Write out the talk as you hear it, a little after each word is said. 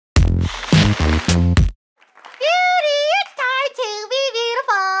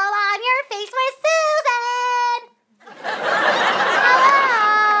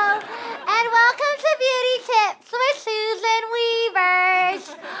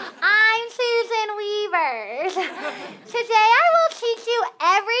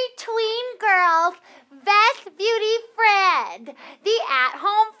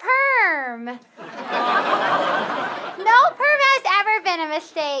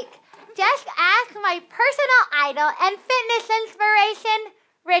Just ask my personal idol and fitness inspiration,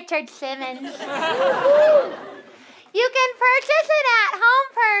 Richard Simmons. You can purchase an at-home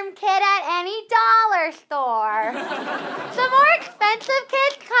perm kit at any dollar store. Some more expensive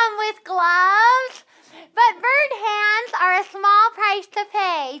kits come with gloves, but burned hands are a small price to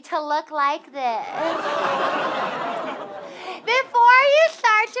pay to look like this. Before you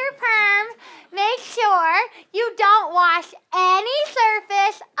start your perm, make sure you don't wash any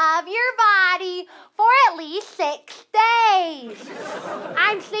surface of your body for at least 6 days.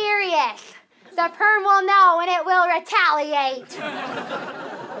 I'm serious. The perm will know and it will retaliate.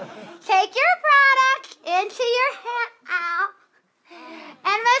 Take your product into your hand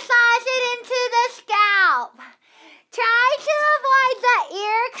and massage it into the scalp. Try to avoid the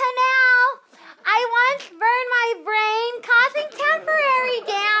ear canal. I once burned my brain, causing temporary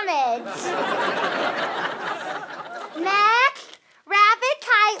damage. Next, wrap it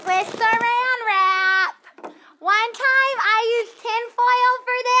tight with saran wrap. One time I used tin foil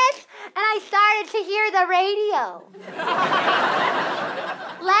for this, and I started to hear the radio.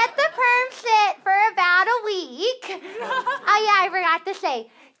 Let the perm sit for about a week. Oh yeah, I forgot to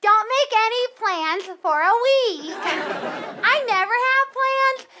say, don't make any plans for a week. I never have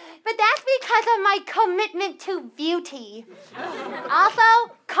plans, but that's because of my commitment to beauty.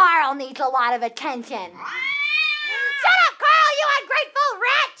 Also, Carl needs a lot of attention. Shut up, Carl, you ungrateful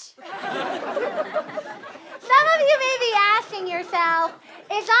wretch! Some of you may be asking yourself,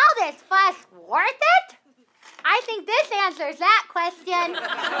 is all this fuss worth it? I think this answers that question.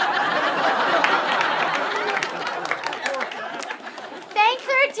 Thanks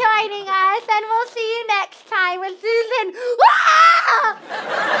for joining us, and we'll see you next time with Susan.